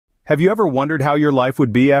Have you ever wondered how your life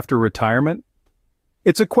would be after retirement?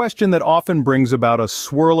 It's a question that often brings about a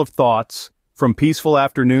swirl of thoughts, from peaceful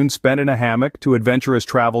afternoons spent in a hammock to adventurous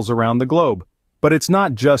travels around the globe. But it's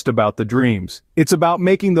not just about the dreams. It's about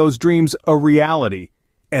making those dreams a reality,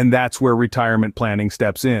 and that's where retirement planning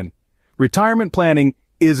steps in. Retirement planning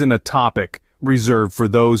isn't a topic reserved for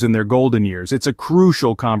those in their golden years. It's a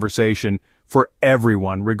crucial conversation for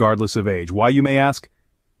everyone, regardless of age. Why, you may ask?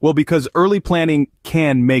 Well, because early planning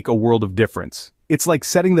can make a world of difference. It's like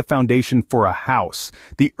setting the foundation for a house.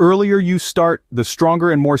 The earlier you start, the stronger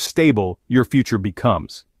and more stable your future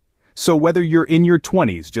becomes. So whether you're in your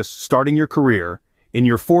 20s, just starting your career, in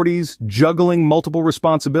your 40s, juggling multiple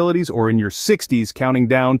responsibilities, or in your 60s, counting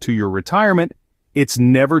down to your retirement, it's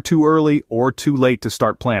never too early or too late to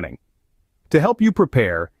start planning. To help you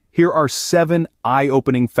prepare, here are 7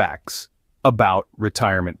 eye-opening facts about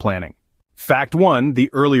retirement planning. Fact 1, the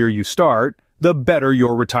earlier you start, the better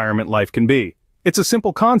your retirement life can be. It's a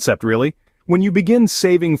simple concept, really. When you begin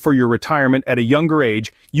saving for your retirement at a younger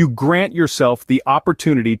age, you grant yourself the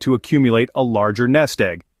opportunity to accumulate a larger nest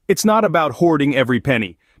egg. It's not about hoarding every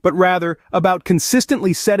penny, but rather about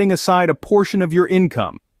consistently setting aside a portion of your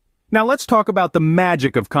income. Now let's talk about the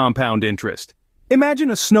magic of compound interest. Imagine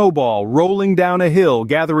a snowball rolling down a hill,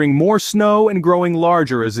 gathering more snow and growing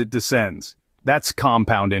larger as it descends. That's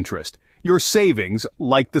compound interest. Your savings,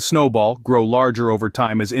 like the snowball, grow larger over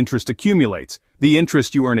time as interest accumulates. The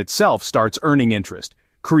interest you earn itself starts earning interest,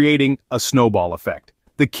 creating a snowball effect.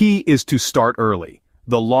 The key is to start early.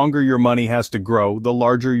 The longer your money has to grow, the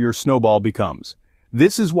larger your snowball becomes.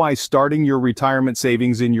 This is why starting your retirement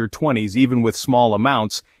savings in your 20s, even with small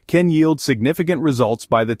amounts, can yield significant results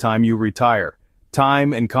by the time you retire.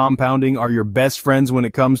 Time and compounding are your best friends when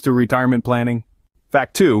it comes to retirement planning.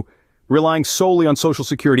 Fact 2. Relying solely on Social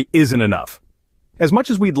Security isn't enough. As much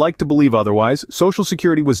as we'd like to believe otherwise, Social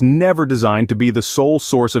Security was never designed to be the sole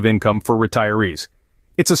source of income for retirees.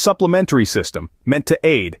 It's a supplementary system, meant to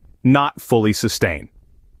aid, not fully sustain.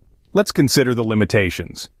 Let's consider the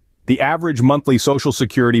limitations. The average monthly Social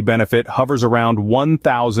Security benefit hovers around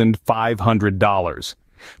 $1,500.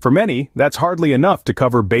 For many, that's hardly enough to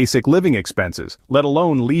cover basic living expenses, let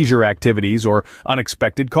alone leisure activities or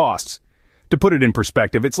unexpected costs. To put it in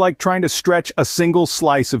perspective, it's like trying to stretch a single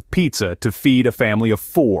slice of pizza to feed a family of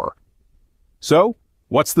 4. So,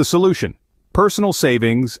 what's the solution? Personal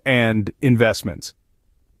savings and investments.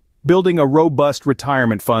 Building a robust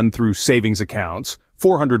retirement fund through savings accounts,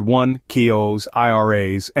 401, KIOs,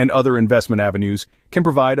 IRAs, and other investment avenues can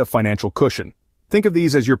provide a financial cushion. Think of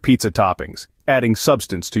these as your pizza toppings, adding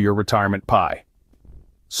substance to your retirement pie.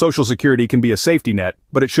 Social Security can be a safety net,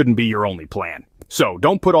 but it shouldn't be your only plan. So,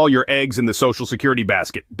 don't put all your eggs in the Social Security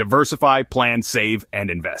basket. Diversify, plan, save, and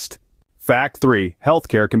invest. Fact 3.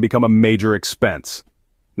 Healthcare can become a major expense.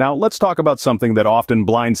 Now, let's talk about something that often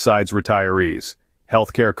blindsides retirees.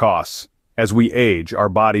 Healthcare costs. As we age, our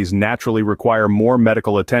bodies naturally require more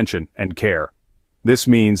medical attention and care. This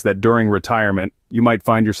means that during retirement, you might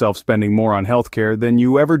find yourself spending more on healthcare than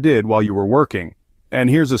you ever did while you were working. And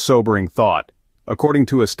here's a sobering thought. According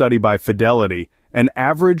to a study by Fidelity, an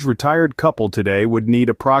average retired couple today would need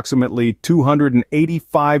approximately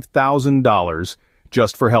 $285,000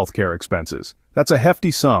 just for healthcare expenses. That's a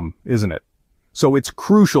hefty sum, isn't it? So it's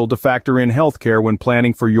crucial to factor in healthcare when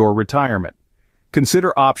planning for your retirement.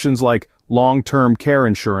 Consider options like long-term care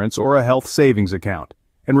insurance or a health savings account.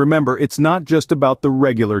 And remember, it's not just about the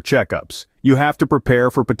regular checkups. You have to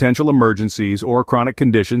prepare for potential emergencies or chronic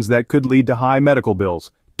conditions that could lead to high medical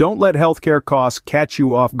bills. Don't let healthcare costs catch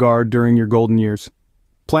you off guard during your golden years.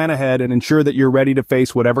 Plan ahead and ensure that you're ready to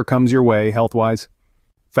face whatever comes your way health-wise.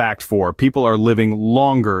 Fact 4. People are living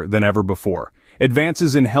longer than ever before.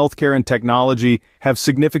 Advances in healthcare and technology have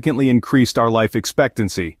significantly increased our life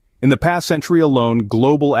expectancy. In the past century alone,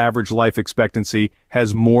 global average life expectancy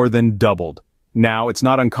has more than doubled. Now, it's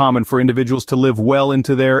not uncommon for individuals to live well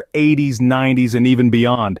into their 80s, 90s, and even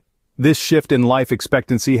beyond. This shift in life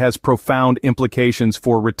expectancy has profound implications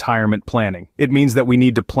for retirement planning. It means that we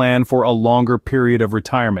need to plan for a longer period of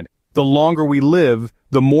retirement. The longer we live,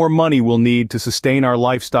 the more money we'll need to sustain our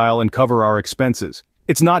lifestyle and cover our expenses.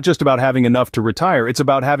 It's not just about having enough to retire, it's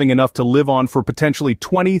about having enough to live on for potentially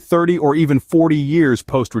 20, 30, or even 40 years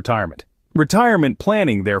post-retirement. Retirement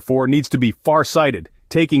planning, therefore, needs to be far-sighted,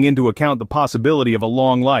 taking into account the possibility of a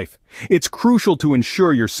long life. It's crucial to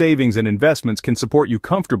ensure your savings and investments can support you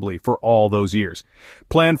comfortably for all those years.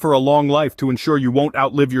 Plan for a long life to ensure you won't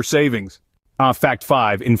outlive your savings. Fact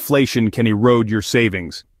 5. Inflation can erode your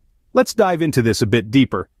savings. Let's dive into this a bit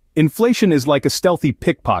deeper. Inflation is like a stealthy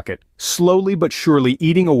pickpocket, slowly but surely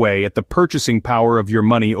eating away at the purchasing power of your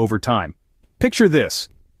money over time. Picture this.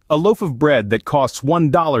 A loaf of bread that costs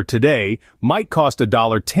 $1 today might cost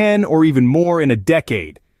 $1.10 or even more in a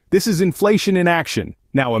decade. This is inflation in action.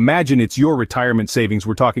 Now imagine it's your retirement savings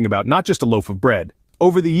we're talking about, not just a loaf of bread.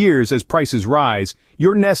 Over the years, as prices rise,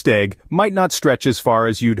 your nest egg might not stretch as far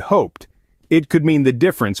as you'd hoped. It could mean the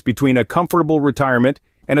difference between a comfortable retirement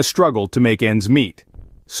and a struggle to make ends meet.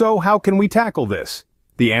 So how can we tackle this?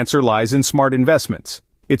 The answer lies in smart investments.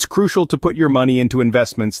 It's crucial to put your money into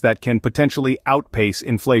investments that can potentially outpace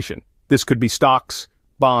inflation. This could be stocks,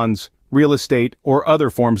 bonds, real estate, or other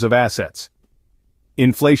forms of assets.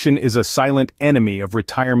 Inflation is a silent enemy of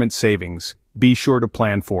retirement savings. Be sure to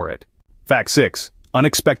plan for it. Fact 6.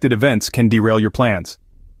 Unexpected events can derail your plans.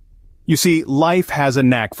 You see, life has a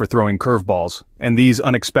knack for throwing curveballs, and these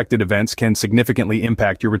unexpected events can significantly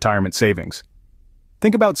impact your retirement savings.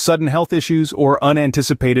 Think about sudden health issues or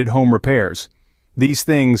unanticipated home repairs. These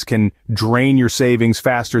things can drain your savings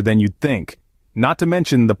faster than you'd think, not to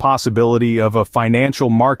mention the possibility of a financial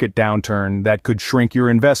market downturn that could shrink your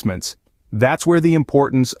investments. That's where the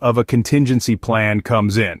importance of a contingency plan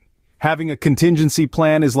comes in. Having a contingency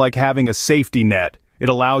plan is like having a safety net. It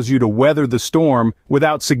allows you to weather the storm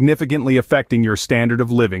without significantly affecting your standard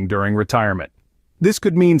of living during retirement. This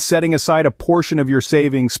could mean setting aside a portion of your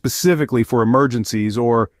savings specifically for emergencies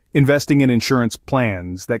or investing in insurance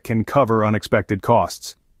plans that can cover unexpected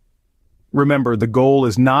costs. Remember, the goal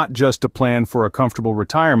is not just to plan for a comfortable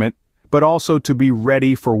retirement, but also to be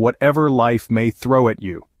ready for whatever life may throw at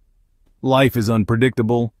you. Life is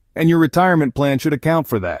unpredictable, and your retirement plan should account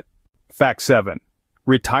for that. Fact 7.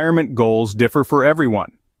 Retirement goals differ for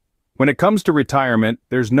everyone. When it comes to retirement,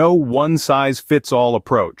 there's no one-size-fits-all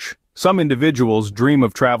approach. Some individuals dream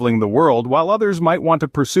of traveling the world, while others might want to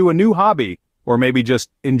pursue a new hobby, or maybe just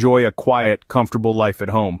enjoy a quiet, comfortable life at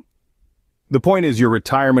home. The point is, your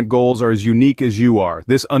retirement goals are as unique as you are.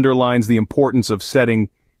 This underlines the importance of setting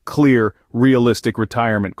clear, realistic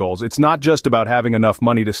retirement goals. It's not just about having enough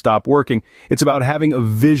money to stop working. It's about having a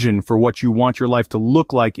vision for what you want your life to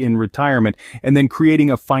look like in retirement, and then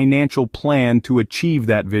creating a financial plan to achieve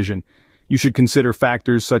that vision. You should consider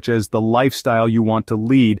factors such as the lifestyle you want to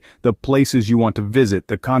lead, the places you want to visit,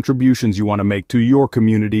 the contributions you want to make to your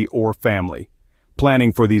community or family.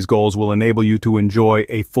 Planning for these goals will enable you to enjoy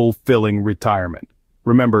a fulfilling retirement.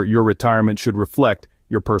 Remember, your retirement should reflect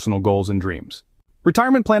your personal goals and dreams.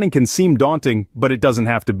 Retirement planning can seem daunting, but it doesn't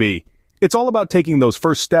have to be. It's all about taking those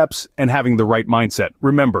first steps and having the right mindset.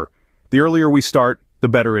 Remember, the earlier we start, the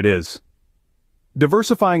better it is.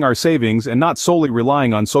 Diversifying our savings and not solely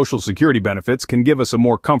relying on Social Security benefits can give us a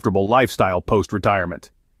more comfortable lifestyle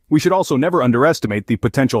post-retirement. We should also never underestimate the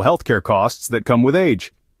potential healthcare costs that come with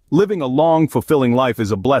age. Living a long, fulfilling life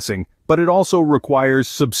is a blessing, but it also requires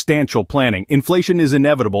substantial planning. Inflation is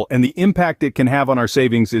inevitable, and the impact it can have on our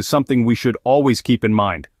savings is something we should always keep in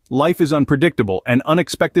mind. Life is unpredictable, and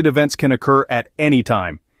unexpected events can occur at any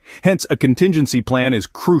time. Hence, a contingency plan is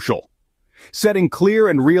crucial. Setting clear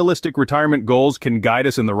and realistic retirement goals can guide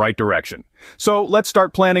us in the right direction. So let's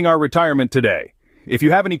start planning our retirement today. If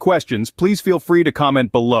you have any questions, please feel free to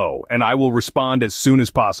comment below, and I will respond as soon as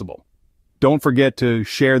possible. Don't forget to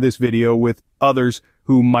share this video with others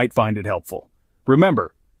who might find it helpful.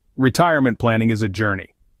 Remember, retirement planning is a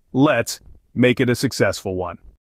journey. Let's make it a successful one.